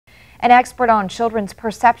An expert on children's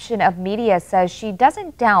perception of media says she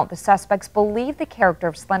doesn't doubt the suspects believe the character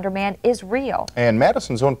of Slender Man is real. And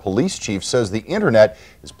Madison's own police chief says the internet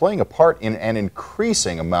is playing a part in an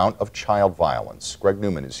increasing amount of child violence. Greg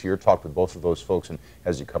Newman is here, talked with both of those folks, and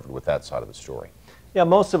has you covered with that side of the story. Yeah,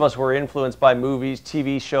 most of us were influenced by movies,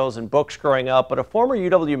 TV shows, and books growing up, but a former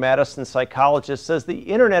UW-Madison psychologist says the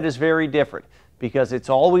internet is very different because it's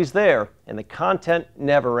always there and the content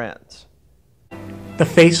never ends. The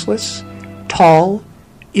faceless, tall,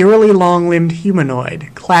 eerily long-limbed humanoid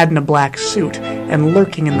clad in a black suit and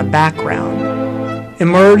lurking in the background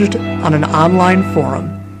emerged on an online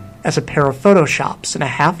forum as a pair of photoshops and a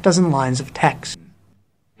half-dozen lines of text.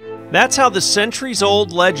 That's how the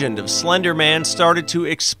centuries-old legend of Slender Man started to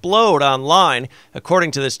explode online,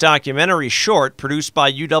 according to this documentary short produced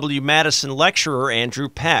by UW-Madison lecturer Andrew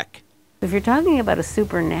Peck. If you're talking about a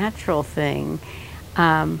supernatural thing,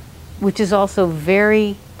 which is also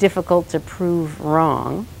very difficult to prove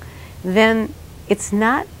wrong, then it's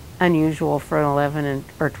not unusual for an 11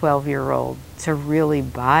 or 12-year-old to really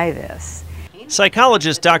buy this.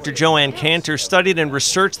 Psychologist Dr. Joanne Cantor studied and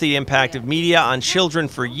researched the impact of media on children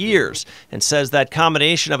for years and says that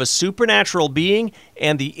combination of a supernatural being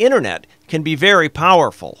and the internet can be very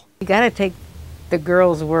powerful. You got to take the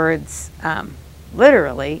girls' words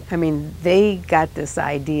literally. I mean, they got this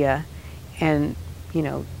idea and,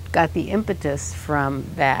 got the impetus from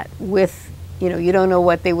that with, you don't know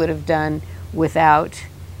what they would have done without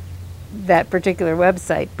that particular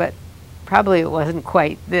website, but probably it wasn't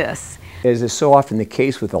quite this. As is so often the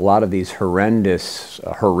case with a lot of these horrendous,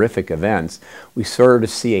 horrific events, we sort of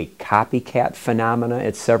see a copycat phenomena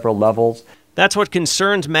at several levels. That's what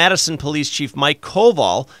concerns Madison Police Chief Mike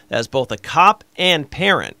Koval as both a cop and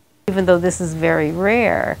parent. Even though this is very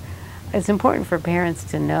rare, it's important for parents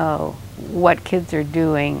to know what kids are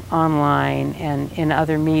doing online and in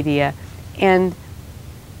other media and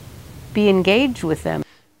be engaged with them.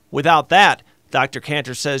 Without that, Dr.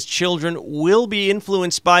 Cantor says children will be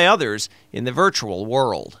influenced by others in the virtual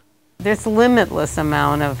world. There's a limitless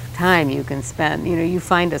amount of time you can spend. You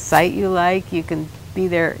find a site you like, you can be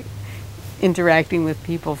there interacting with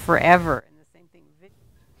people forever.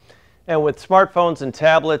 And with smartphones and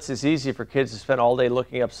tablets, it's easy for kids to spend all day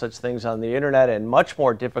looking up such things on the internet and much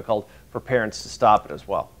more difficult for parents to stop it as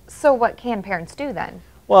well. So what can parents do then?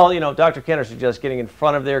 Well, Dr. Cantor suggests getting in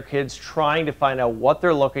front of their kids, trying to find out what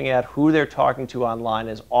they're looking at, who they're talking to online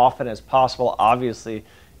as often as possible. Obviously,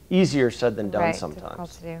 easier said than done sometimes.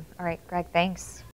 Difficult to do. All right, Greg, thanks.